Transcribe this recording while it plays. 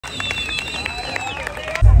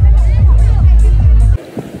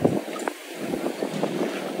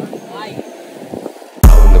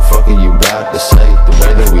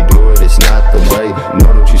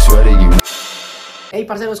swear to you. Hey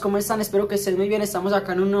parceros, ¿cómo están? Espero que estén muy bien. Estamos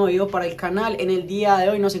acá en un nuevo video para el canal. En el día de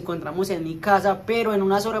hoy nos encontramos en mi casa, pero en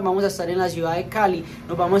unas horas vamos a estar en la ciudad de Cali.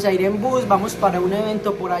 Nos vamos a ir en bus, vamos para un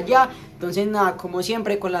evento por allá. Entonces nada, como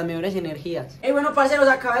siempre, con las mejores energías. Hey, bueno parceros,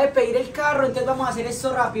 acabé de pedir el carro, entonces vamos a hacer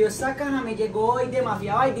esto rápido. Esta caja me llegó hoy de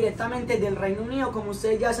Mafia Bike, directamente del Reino Unido, como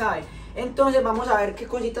ustedes ya saben. Entonces vamos a ver qué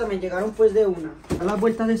cositas me llegaron pues de una. A las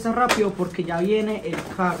vueltas de esta rápido porque ya viene el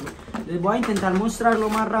carro. Les voy a intentar mostrar lo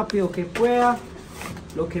más rápido que pueda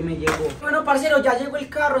lo que me llegó. Bueno parceros, ya llegó el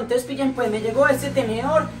carro. Entonces pillen, pues me llegó este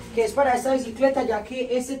tenedor que es para esta bicicleta, ya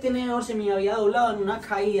que este tenedor se me había doblado en una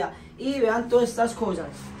caída. Y vean todas estas cosas,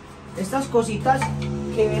 estas cositas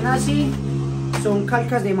que ven así son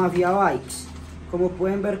calcas de Mafia Bikes, como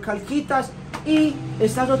pueden ver, calquitas. Y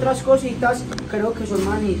estas otras cositas creo que son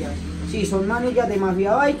manillas. Sí, son manillas de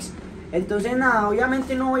Mafia Bikes. Entonces nada,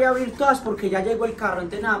 obviamente no voy a abrir todas porque ya llegó el carro.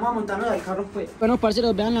 Entonces nada, vamos a montarnos al carro pues. Bueno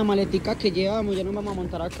parceros, vean la maletica que llevamos. Ya nos vamos a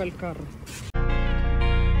montar acá el carro.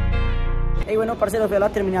 Hey, bueno parceros, fui a la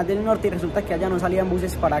terminal del norte y resulta que allá no salían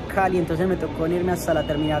buses para Cali. Entonces me tocó irme hasta la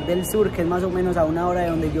terminal del sur, que es más o menos a una hora de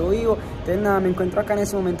donde yo vivo. Entonces nada, me encuentro acá en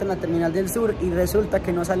este momento en la terminal del sur y resulta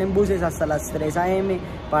que no salen buses hasta las 3 AM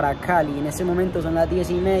para Cali. En este momento son las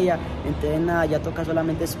 10:30. Entonces nada, ya toca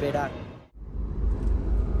solamente esperar.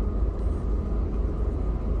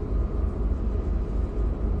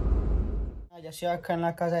 Ya estoy acá en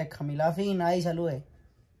la casa de Camila Fina y salude.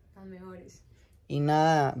 Las mejores. Y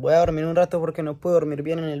nada, voy a dormir un rato porque no puedo dormir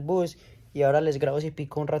bien en el bus. Y ahora les grabo si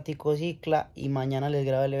pico un ratico cicla. Y mañana les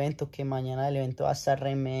grabo el evento, que mañana el evento va a estar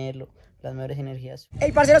remelo. Las mejores energías.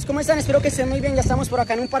 Hey parceros, ¿cómo están? Espero que estén muy bien. Ya estamos por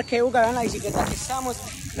acá en un parque de Buga. Vean la bicicleta que estamos.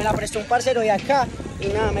 Me la prestó un parcero de acá. Y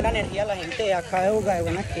nada, mera energía la gente de acá de Buga. De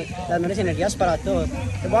buena, que las mejores energías para todos.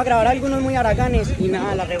 Les voy a grabar algunos muy haraganes. Y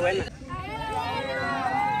nada, la re buena.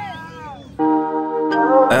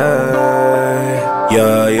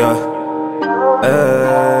 Yeah, yeah.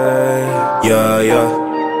 Yeah, yeah.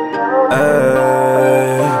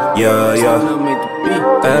 Yeah, yeah.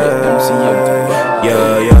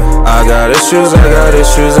 Yeah, yeah. I got issues,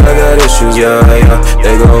 yeah, yeah.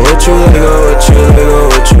 They go with you, they go with you, they go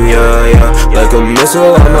with you, yeah, yeah. Like a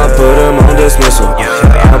missile, I'ma put them on dismissal.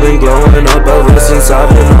 I've been glowing up ever since I've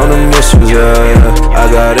been on a mission, yeah, yeah.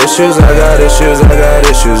 I got issues,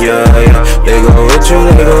 yeah, yeah. They go with you,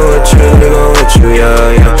 they go with you, they go with you,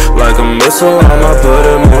 yeah, yeah. Like a missile, I'ma put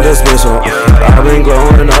them on dismissal. I've been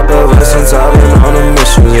glowing up ever since I've been on a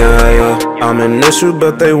mission, yeah, yeah. I'm an issue,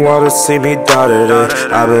 but they wanna see me dotted it.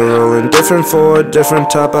 I've been rolling different for a different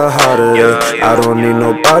type of holiday. I don't need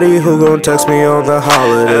nobody who gon' text me on the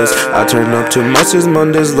holidays. I turn up too much these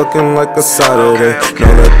Mondays looking like a Saturday.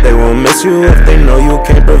 Know that they won't miss you if they know you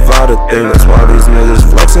can't provide a thing. That's why these niggas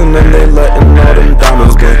flexing and they letting all them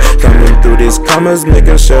diamonds blink. Coming through these commas,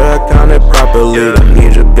 making sure I count it properly. Don't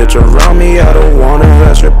need your bitch around me, I don't wanna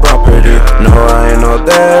harass your property. No, I ain't all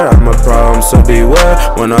there, I'm a problem, so beware.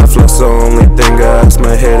 When I flex, the only thing I ask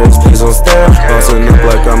my haters, please don't stare. Bouncing up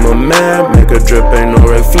like I'm a man, make a drip, ain't no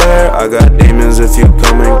Ric Flair. I got demons, if you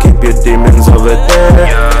come and keep your demons over there.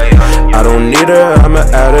 I don't need her, I'ma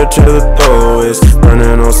add her to the throwaways.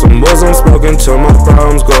 Running on some bulls, I'm smoking till my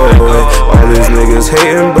problems go away. All these niggas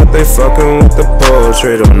hating, but they fucking with the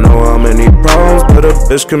poetry. Don't know how many problems, but a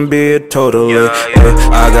bitch can be it totally. Yeah.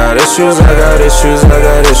 I got issues,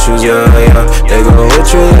 yeah, yeah. They go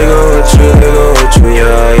with you, they go with you, they go with you,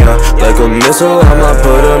 yeah, yeah. Like a missile, I'ma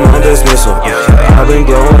put them on dismissal. I've been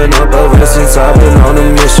glowing up ever since I've been on a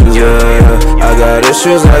mission, yeah, yeah. I got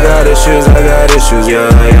issues,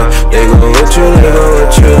 yeah, yeah. They go with you, they go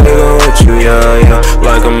with you, they go with you, yeah, yeah.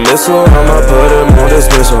 Like a missile, I'ma put them on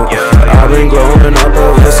dismissal. I've been glowing up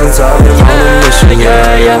ever since I've been on a mission,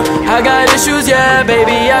 yeah, yeah. I got issues, yeah,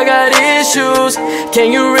 baby, I got issues.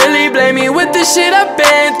 Can you really blame me with the shit I've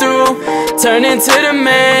been through? Turn into the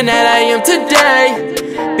man that I am today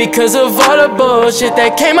because of all the bullshit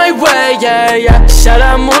that came my way, yeah, yeah. Shout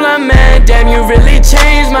out Moolah, man, damn, you really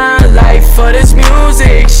changed my life. For this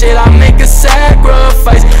music shit, I make a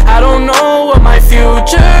sacrifice. I don't know what my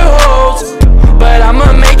future holds, but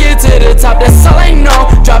I'ma make it to the top, that's all I know.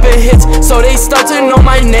 Dropping hits, so they start to know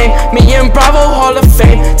my name. Me and Bravo Hall of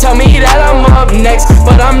Fame, tell me that I'm up next,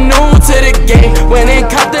 but I'm new to the game. Went and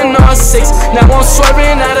copped an R6, now I'm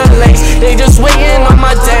swerving out of lanes. They just waiting on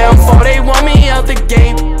my downfall, they want me out the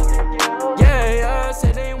game. Yeah, yeah,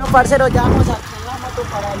 say they want. Parcero, ya vamos acá en la moto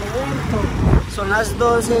para el evento. Son las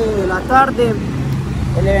 12 de la tarde.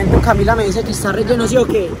 El evento, Camila me dice que está relleno, ¿sí o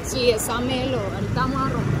qué? Sí, está melo, ahorita vamos a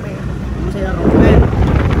romper. Vamos a ir a romper.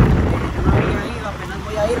 Yo no había ido, apenas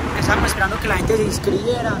voy a ir porque estábamos esperando que la gente se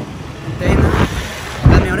inscribiera. Entonces,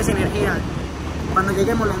 las mejores energías. Cuando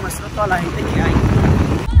lleguemos les muestro toda la gente que hay.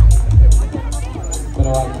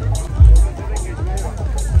 Pero vale.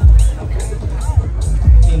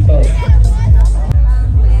 Sin todo.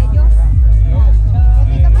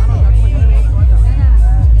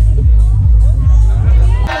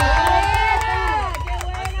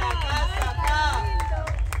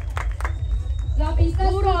 La pista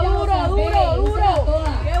es duro.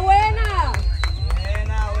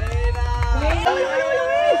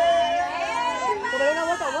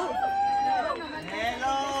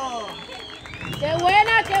 ¡Qué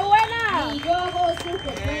buena! ¡Qué buena! Y yo hago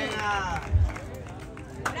súper buena.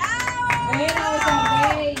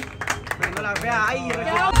 Cuando la vea ahí,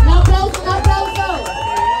 Un aplauso.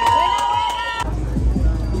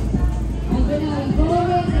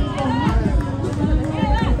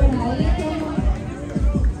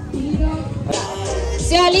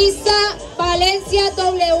 Se alista Valencia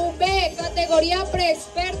WB, categoría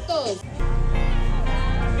preexpertos.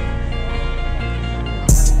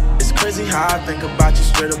 It's crazy how I think about you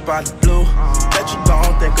straight up out the blue. Bet you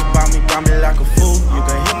don't think about me, got me like a fool. You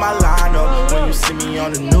can hit my line up when you see me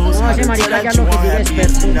on the news. I can tell that you unhappy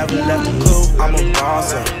if you never left a clue. I'm a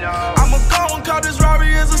boss, I'ma go and call this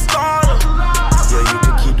Rari as a starter. Yeah, you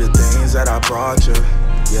can keep the things that I brought you.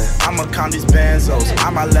 Yeah, I'ma count these benzos. I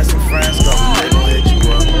might let some friends go. They gon' hit you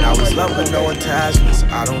up. Now it's love with no attachments.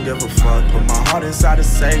 I don't give a fuck. Put my heart inside a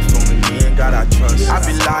safe. Only me and God I trust. I'd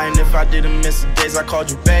be lying if I didn't miss the days I called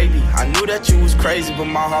you baby. I knew that you was crazy, but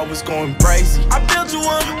my heart was going crazy. I built you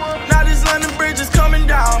up. Now this London Bridge is coming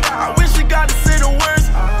down. I wish you got to say the words.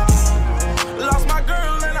 Lost my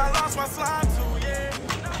girl and I lost my slime too. Yeah.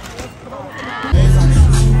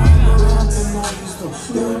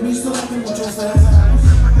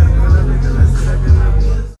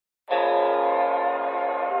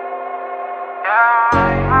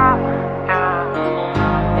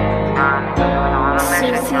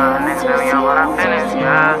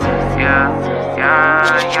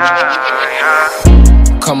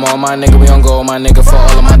 Come on, my nigga, we on go, my nigga, for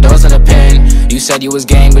all of my doors in the pen. You said you was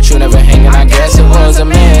gang, but you never hanging, I guess it was a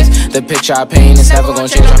miss. The picture I paint is never gonna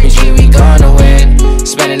change, RPG, we gonna win.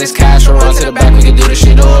 Spending this cash, we'll run to the back, we can do this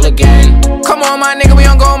shit all again. Come on, my nigga, we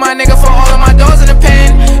on go, my nigga, for all of my doors in the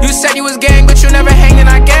pen. You said you was gang, but you never hanging,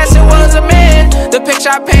 I guess it was a myth. The picture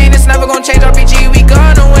I paint is never gonna change, RPG, we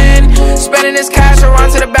gonna win. Spending this cash, we'll run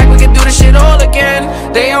to the back, we can do this shit all again.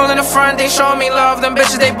 They all in the front, they show me love, them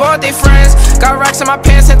bitches, they bought their friends. Got racks in my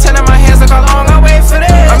pants and 10 in my hands, look how long I wait for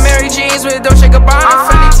this. I'm Mary Jeans with Dolce Gabbana,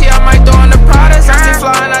 Fendi T, I might throw in the Prada. I stay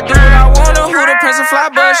fly and I do what I wanna. Who the Prince of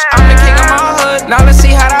Flatbush? I'm the king of my hood. Now let's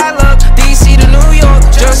see how that look. DC to New York,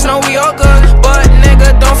 just know we all good. But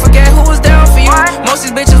nigga, don't forget who was down for you. Most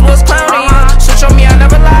these bitches was clowning you. Switch on me, I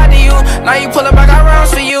never lied to you. Now you pull up, I got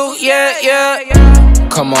rounds for you. Yeah.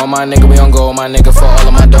 Come on, my nigga, we on go, my nigga, for all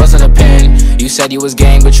of my doors in the pen. You said you was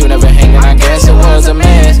gang, but you never hanging, I guess it was a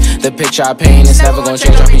miss. The picture I paint is never gonna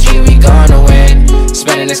change, RPG, we gonna win.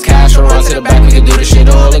 Spending this cash, we'll run to the back, we can do this shit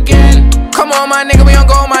all again. Come on, my nigga, we on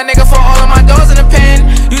go, my nigga, for all of my doors in the pen.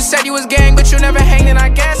 You said you was gang, but you never hanging, I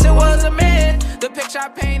guess it was a myth. The picture I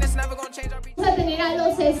paint is never gonna change, RPG. Vamos a tener a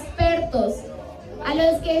los expertos, a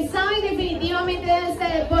los que saben definitivamente de este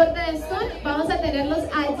deporte de stunt. Vamos a tenerlos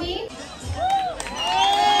allí.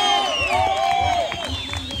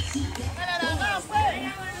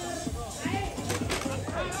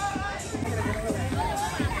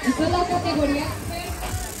 Esta es la categoría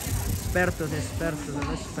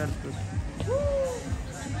Expertos.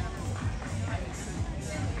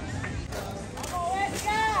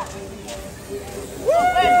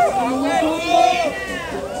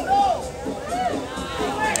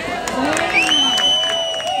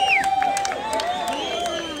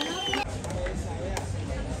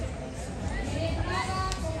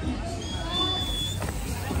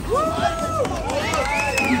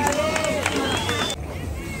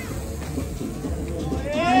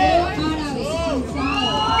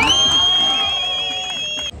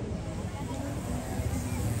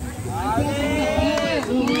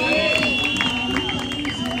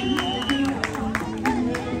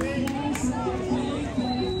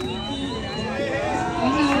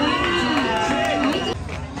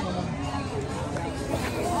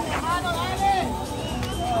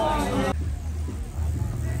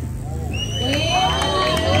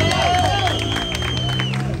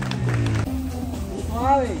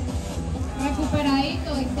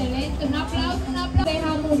 recuperadito, excelente. Un aplauso.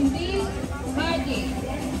 Deja hundir Valle.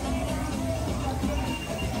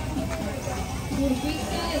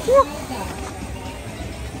 Curvita de espalda.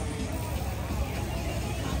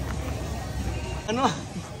 No.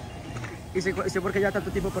 ¿Y sé por qué ya tanto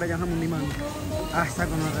tiempo por allá jamón mi mano? Ah, está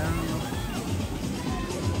con la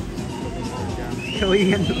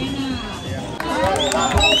lloviendo. Es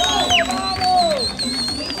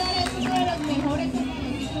uno de los mejores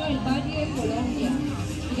municipios del Valle de Colombia.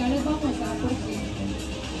 Y ya les vamos a mostrar por qué.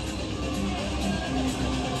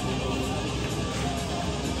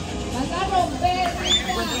 Vas a romper,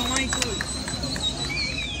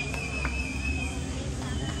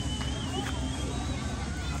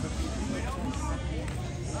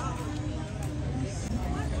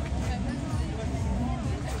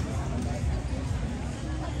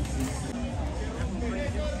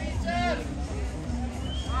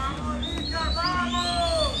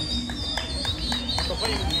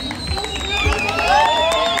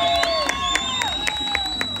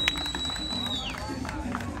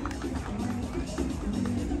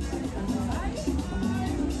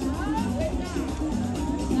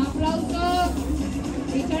 un aplauso.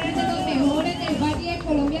 Richard es de los mejores del Valle de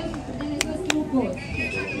Colombia en esos trucos.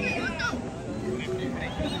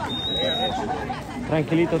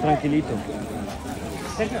 Tranquilito, tranquilito.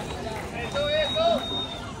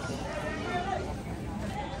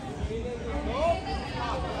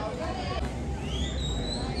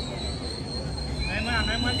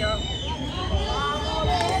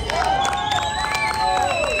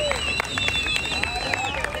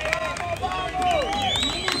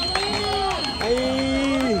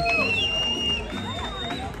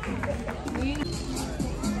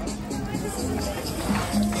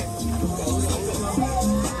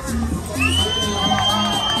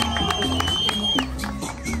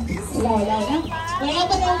 Bueno,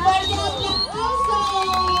 pero un fuerte aplauso.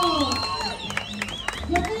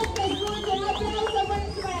 Yo creo que escucho un aplauso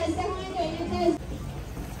para este joven que viene.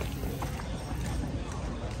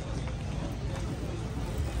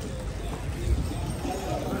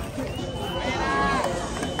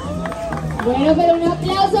 Bueno, pero un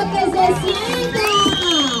aplauso que se sienta.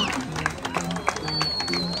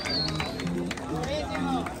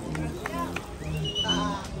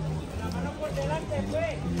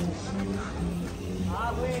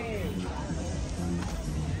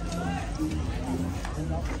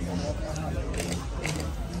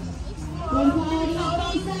 Por favor, la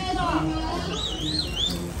pista de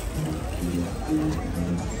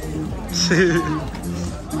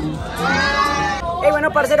Hey,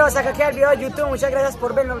 bueno, parceros, hasta acá queda el video de YouTube. Muchas gracias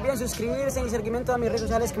por ver. No olviden suscribirse y seguirme en todas mis redes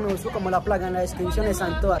sociales que me busco como La Plaga. En la descripción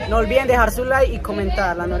están todas. No olviden dejar su like y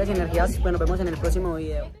comentar. Las mejores energías. Pues nos vemos en el próximo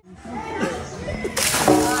video.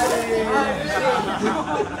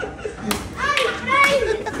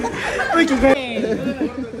 Uy, qué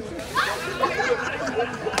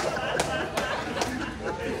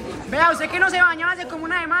Vea, usted que no se bañó hace como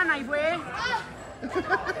una semana y fue...